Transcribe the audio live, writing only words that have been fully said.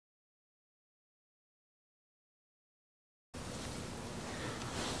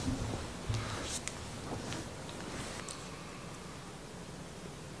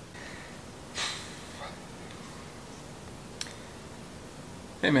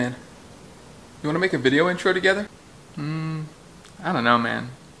Hey man, you want to make a video intro together? I don't know, man.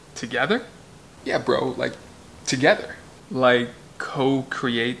 Together? Yeah, bro, like, together. Like,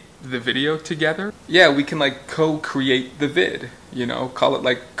 co-create the video together? Yeah, we can, like, co-create the vid. Call it,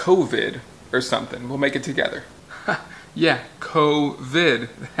 like, COVID or something. We'll make it together. Yeah, COVID.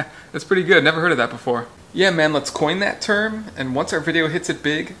 That's pretty good. Never heard of that before. Yeah, man, let's coin that term, and once our video hits it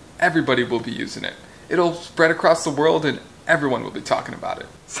big, everybody will be using it. It'll spread across the world, and everyone will be talking about it.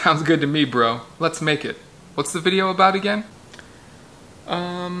 Sounds good to me, bro. Let's make it. What's the video about again?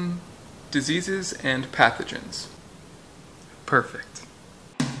 Diseases and pathogens. Perfect.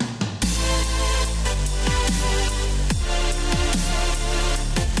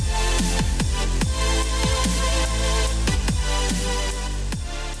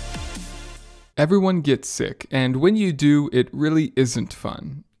 Everyone gets sick, and when you do, it really isn't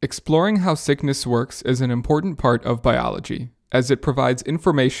fun. Exploring how sickness works is an important part of biology, as it provides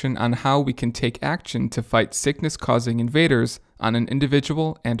information on how we can take action to fight sickness-causing invaders on an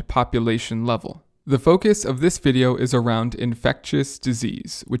individual and population level. The focus of this video is around infectious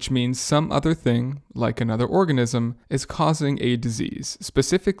disease, which means some other thing, like another organism, is causing a disease,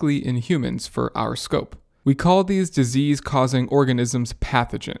 specifically in humans for our scope. We call these disease-causing organisms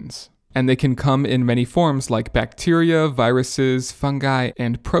pathogens, and they can come in many forms like bacteria, viruses, fungi,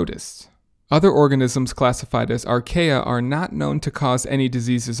 and protists. Other organisms classified as archaea are not known to cause any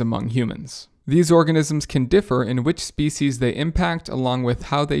diseases among humans. These organisms can differ in which species they impact along with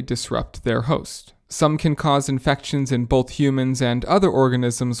how they disrupt their host. Some can cause infections in both humans and other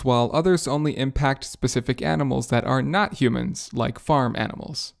organisms, while others only impact specific animals that are not humans, like farm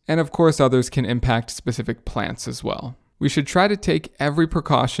animals. And of course, others can impact specific plants as well. We should try to take every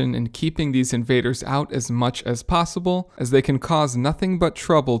precaution in keeping these invaders out as much as possible, as they can cause nothing but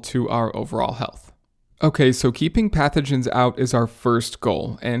trouble to our overall health. Okay, so keeping pathogens out is our first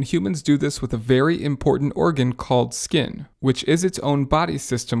goal, and humans do this with a very important organ called skin, which is its own body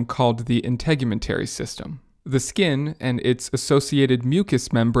system called the integumentary system. The skin and its associated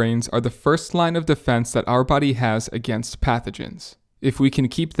mucous membranes are the first line of defense that our body has against pathogens. If we can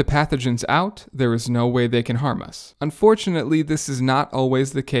keep the pathogens out, there is no way they can harm us. Unfortunately, this is not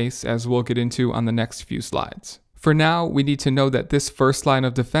always the case, as we'll get into on the next few slides. For now, we need to know that this first line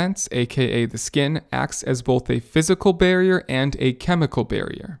of defense, aka the skin, acts as both a physical barrier and a chemical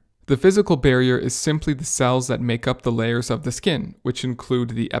barrier. The physical barrier is simply the cells that make up the layers of the skin, which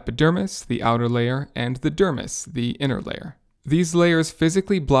include the epidermis, the outer layer, and the dermis, the inner layer. These layers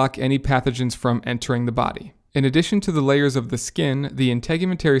physically block any pathogens from entering the body. In addition to the layers of the skin, the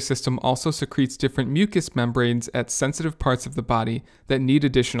integumentary system also secretes different mucous membranes at sensitive parts of the body that need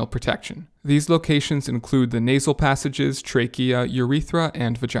additional protection. These locations include the nasal passages, trachea, urethra,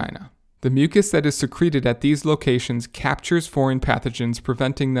 and vagina. The mucus that is secreted at these locations captures foreign pathogens,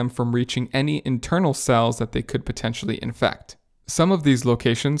 preventing them from reaching any internal cells that they could potentially infect. Some of these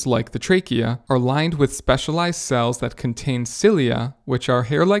locations, like the trachea, are lined with specialized cells that contain cilia, which are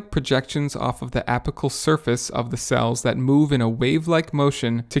hair-like projections off of the apical surface of the cells that move in a wave-like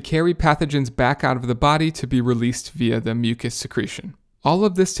motion to carry pathogens back out of the body to be released via the mucus secretion. All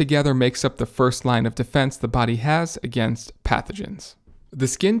of this together makes up the first line of defense the body has against pathogens. The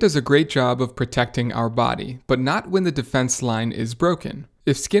skin does a great job of protecting our body, but not when the defense line is broken.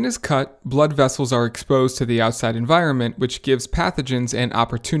 If skin is cut, blood vessels are exposed to the outside environment, which gives pathogens an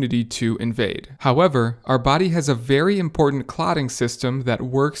opportunity to invade. However, our body has a very important clotting system that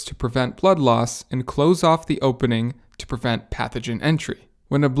works to prevent blood loss and close off the opening to prevent pathogen entry.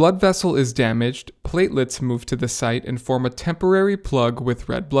 When a blood vessel is damaged, platelets move to the site and form a temporary plug with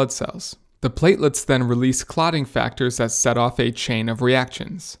red blood cells. The platelets then release clotting factors that set off a chain of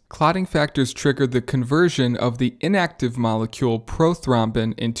reactions. Clotting factors trigger the conversion of the inactive molecule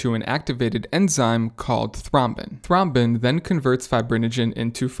prothrombin into an activated enzyme called thrombin. Thrombin then converts fibrinogen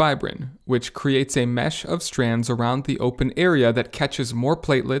into fibrin, which creates a mesh of strands around the open area that catches more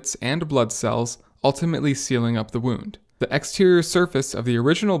platelets and blood cells, ultimately sealing up the wound. The exterior surface of the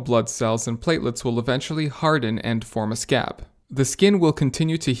original blood cells and platelets will eventually harden and form a scab. The skin will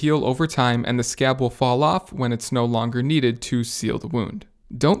continue to heal over time, and the scab will fall off when it's no longer needed to seal the wound.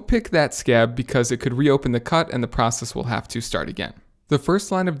 Don't pick that scab because it could reopen the cut and the process will have to start again. The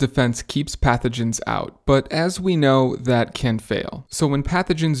first line of defense keeps pathogens out, but as we know, that can fail. So when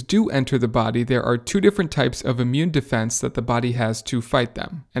pathogens do enter the body, there are two different types of immune defense that the body has to fight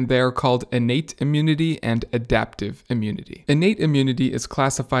them, and they are called innate immunity and adaptive immunity. Innate immunity is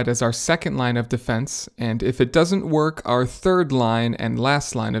classified as our second line of defense, and if it doesn't work, our third line and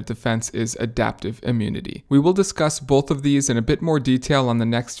last line of defense is adaptive immunity. We will discuss both of these in a bit more detail on the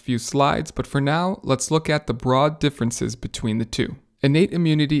next few slides, but for now, let's look at the broad differences between the two. Innate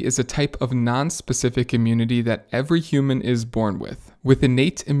immunity is a type of non-specific immunity that every human is born with. With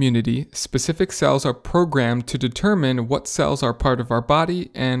innate immunity, specific cells are programmed to determine what cells are part of our body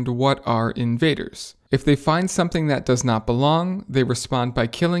and what are invaders. If they find something that does not belong, they respond by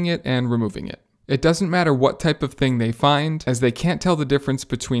killing it and removing it. It doesn't matter what type of thing they find, as they can't tell the difference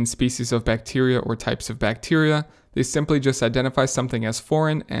between species of bacteria or types of bacteria. They simply just identify something as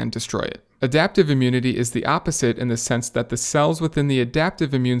foreign and destroy it. Adaptive immunity is the opposite in the sense that the cells within the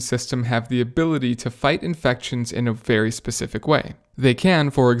adaptive immune system have the ability to fight infections in a very specific way. They can,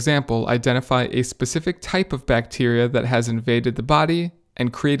 for example, identify a specific type of bacteria that has invaded the body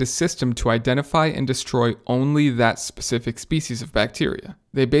and create a system to identify and destroy only that specific species of bacteria.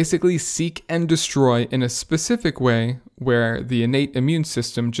 They basically seek and destroy in a specific way where the innate immune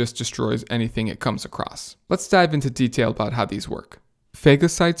system just destroys anything it comes across. Let's dive into detail about how these work.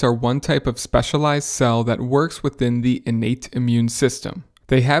 Phagocytes are one type of specialized cell that works within the innate immune system.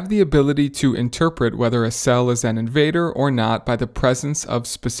 They have the ability to interpret whether a cell is an invader or not by the presence of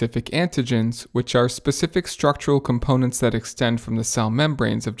specific antigens, which are specific structural components that extend from the cell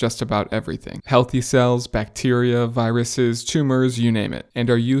membranes of just about everything. Healthy cells, bacteria, viruses, tumors, you name it, and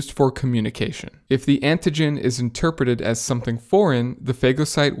are used for communication. If the antigen is interpreted as something foreign, the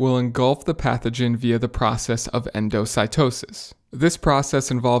phagocyte will engulf the pathogen via the process of endocytosis. This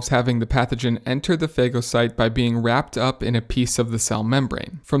process involves having the pathogen enter the phagocyte by being wrapped up in a piece of the cell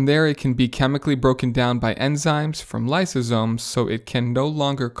membrane. From there, it can be chemically broken down by enzymes from lysosomes, so it can no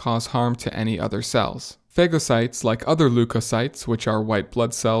longer cause harm to any other cells. Phagocytes, like other leukocytes, which are white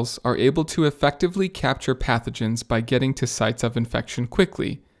blood cells, are able to effectively capture pathogens by getting to sites of infection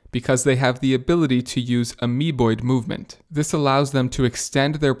quickly, because they have the ability to use amoeboid movement. This allows them to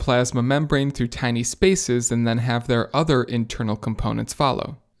extend their plasma membrane through tiny spaces and then have their other internal components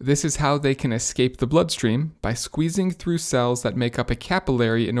follow. This is how they can escape the bloodstream, by squeezing through cells that make up a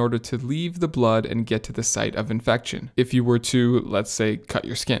capillary in order to leave the blood and get to the site of infection, if you were to, let's say, cut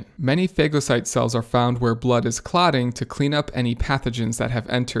your skin. Many phagocyte cells are found where blood is clotting to clean up any pathogens that have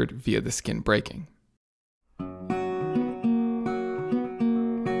entered via the skin breaking.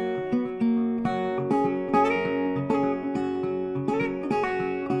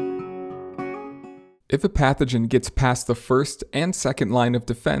 If a pathogen gets past the first and second line of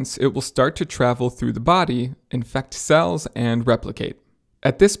defense, it will start to travel through the body, infect cells, and replicate.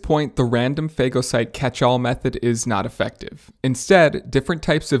 At this point, the random phagocyte catch-all method is not effective. Instead, different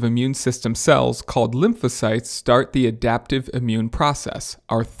types of immune system cells called lymphocytes start the adaptive immune process,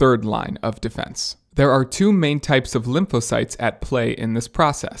 our third line of defense. There are two main types of lymphocytes at play in this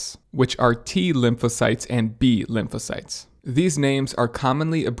process, which are T lymphocytes and B lymphocytes. These names are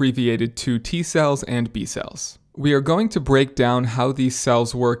commonly abbreviated to T cells and B cells. We are going to break down how these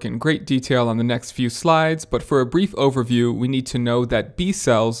cells work in great detail on the next few slides, but for a brief overview, we need to know that B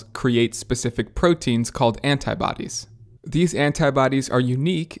cells create specific proteins called antibodies. These antibodies are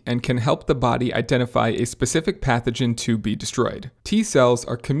unique and can help the body identify a specific pathogen to be destroyed. T cells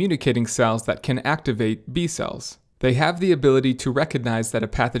are communicating cells that can activate B cells. They have the ability to recognize that a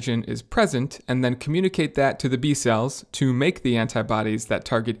pathogen is present and then communicate that to the B cells to make the antibodies that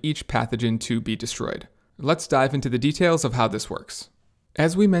target each pathogen to be destroyed. Let's dive into the details of how this works.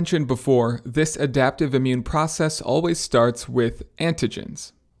 As we mentioned before, this adaptive immune process always starts with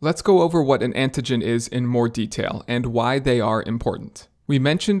antigens. Let's go over what an antigen is in more detail and why they are important. We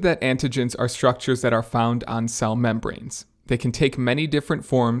mentioned that antigens are structures that are found on cell membranes. They can take many different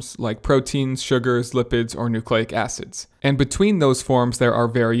forms, like proteins, sugars, lipids, or nucleic acids. And between those forms, there are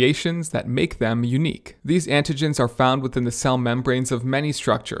variations that make them unique. These antigens are found within the cell membranes of many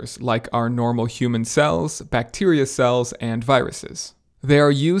structures, like our normal human cells, bacteria cells, and viruses. They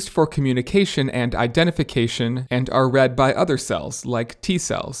are used for communication and identification and are read by other cells, like T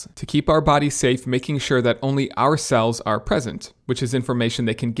cells, to keep our body safe, making sure that only our cells are present, which is information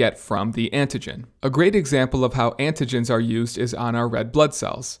they can get from the antigen. A great example of how antigens are used is on our red blood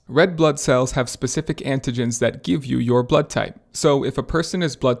cells. Red blood cells have specific antigens that give you your blood type. So if a person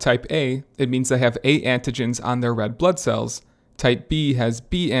is blood type A, it means they have A antigens on their red blood cells. Type B has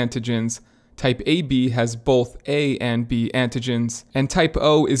B antigens. Type AB has both A and B antigens, and type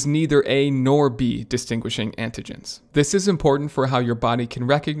O is neither A nor B distinguishing antigens. This is important for how your body can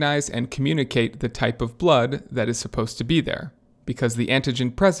recognize and communicate the type of blood that is supposed to be there, because the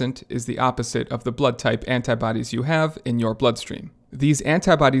antigen present is the opposite of the blood type antibodies you have in your bloodstream. These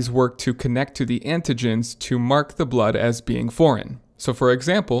antibodies work to connect to the antigens to mark the blood as being foreign. So for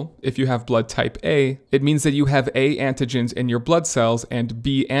example, if you have blood type A, it means that you have A antigens in your blood cells and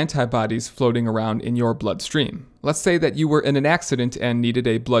B antibodies floating around in your bloodstream. Let's say that you were in an accident and needed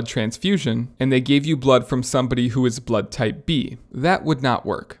a blood transfusion, and they gave you blood from somebody who is blood type B. That would not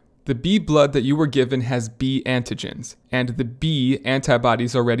work. The B blood that you were given has B antigens, and the B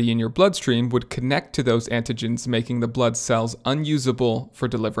antibodies already in your bloodstream would connect to those antigens, making the blood cells unusable for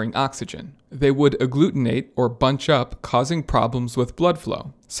delivering oxygen. They would agglutinate or bunch up, causing problems with blood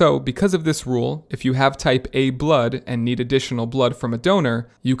flow. So, because of this rule, if you have type A blood and need additional blood from a donor,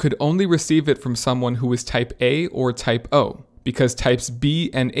 you could only receive it from someone who is type A or type O, because types B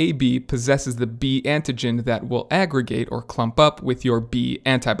and AB possesses the B antigen that will aggregate or clump up with your B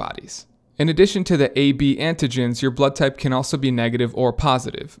antibodies. In addition to the AB antigens, your blood type can also be negative or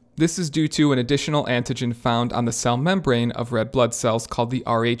positive. This is due to an additional antigen found on the cell membrane of red blood cells called the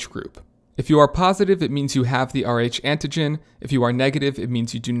Rh group. If you are positive, it means you have the Rh antigen. If you are negative, it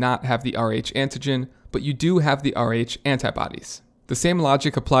means you do not have the Rh antigen, but you do have the Rh antibodies. The same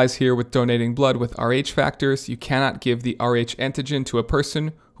logic applies here with donating blood with Rh factors. You cannot give the Rh antigen to a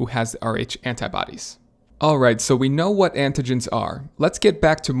person who has the Rh antibodies. Alright, so we know what antigens are. Let's get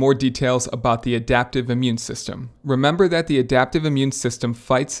back to more details about the adaptive immune system. Remember that the adaptive immune system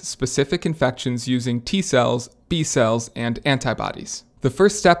fights specific infections using T cells, B cells, and antibodies. The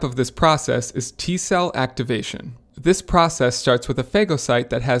first step of this process is T cell activation. This process starts with a phagocyte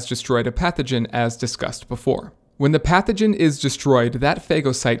that has destroyed a pathogen, as discussed before. When the pathogen is destroyed, that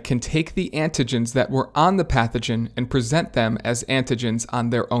phagocyte can take the antigens that were on the pathogen and present them as antigens on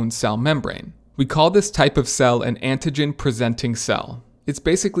their own cell membrane. We call this type of cell an antigen-presenting cell. It's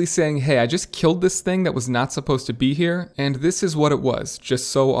basically saying, hey, I just killed this thing that was not supposed to be here, and this is what it was, just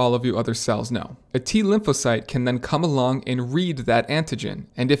so all of you other cells know. A T lymphocyte can then come along and read that antigen,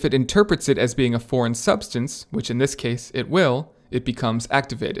 and if it interprets it as being a foreign substance, which in this case it will, it becomes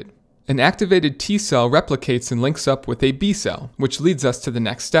activated. An activated T cell replicates and links up with a B cell, which leads us to the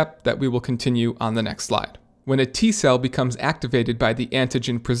next step that we will continue on the next slide. When a T cell becomes activated by the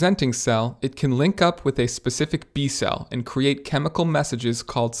antigen-presenting cell, it can link up with a specific B cell and create chemical messages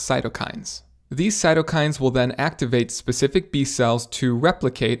called cytokines. These cytokines will then activate specific B cells to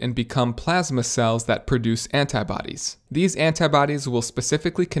replicate and become plasma cells that produce antibodies. These antibodies will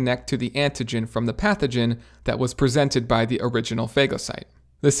specifically connect to the antigen from the pathogen that was presented by the original phagocyte.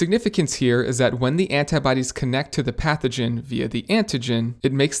 The significance here is that when the antibodies connect to the pathogen via the antigen,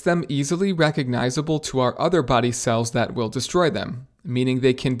 it makes them easily recognizable to our other body cells that will destroy them, meaning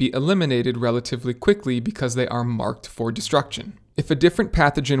they can be eliminated relatively quickly because they are marked for destruction. If a different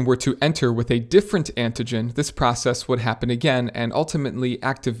pathogen were to enter with a different antigen, this process would happen again and ultimately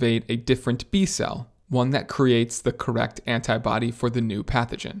activate a different B cell, one that creates the correct antibody for the new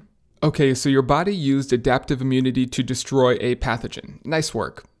pathogen. Okay, so your body used adaptive immunity to destroy a pathogen. Nice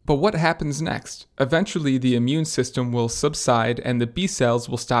work. But what happens next? Eventually, the immune system will subside and the B cells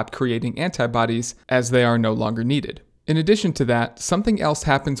will stop creating antibodies as they are no longer needed. In addition to that, something else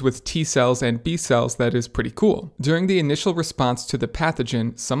happens with T cells and B cells that is pretty cool. During the initial response to the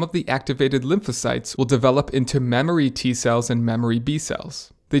pathogen, some of the activated lymphocytes will develop into memory T cells and memory B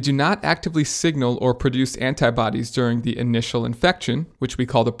cells. They do not actively signal or produce antibodies during the initial infection, which we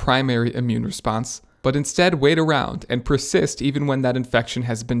call the primary immune response, but instead wait around and persist even when that infection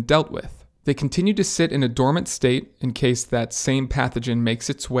has been dealt with. They continue to sit in a dormant state in case that same pathogen makes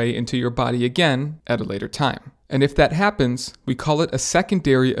its way into your body again at a later time. And if that happens, we call it a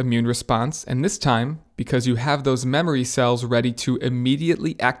secondary immune response, and this time, because you have those memory cells ready to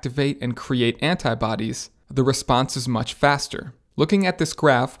immediately activate and create antibodies, the response is much faster. Looking at this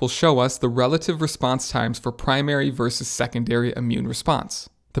graph will show us the relative response times for primary versus secondary immune response.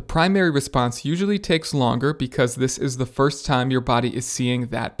 The primary response usually takes longer because this is the first time your body is seeing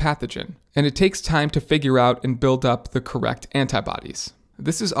that pathogen, and it takes time to figure out and build up the correct antibodies.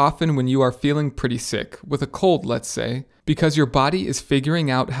 This is often when you are feeling pretty sick, with a cold let's say, because your body is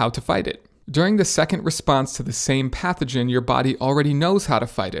figuring out how to fight it. During the second response to the same pathogen, your body already knows how to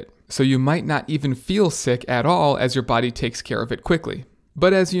fight it, so you might not even feel sick at all as your body takes care of it quickly.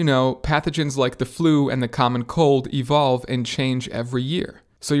 But as you know, pathogens like the flu and the common cold evolve and change every year.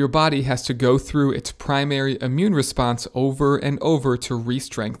 So your body has to go through its primary immune response over and over to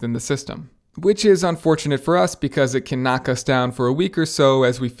re-strengthen the system. Which is unfortunate for us because it can knock us down for a week or so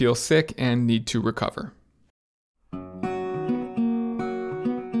as we feel sick and need to recover.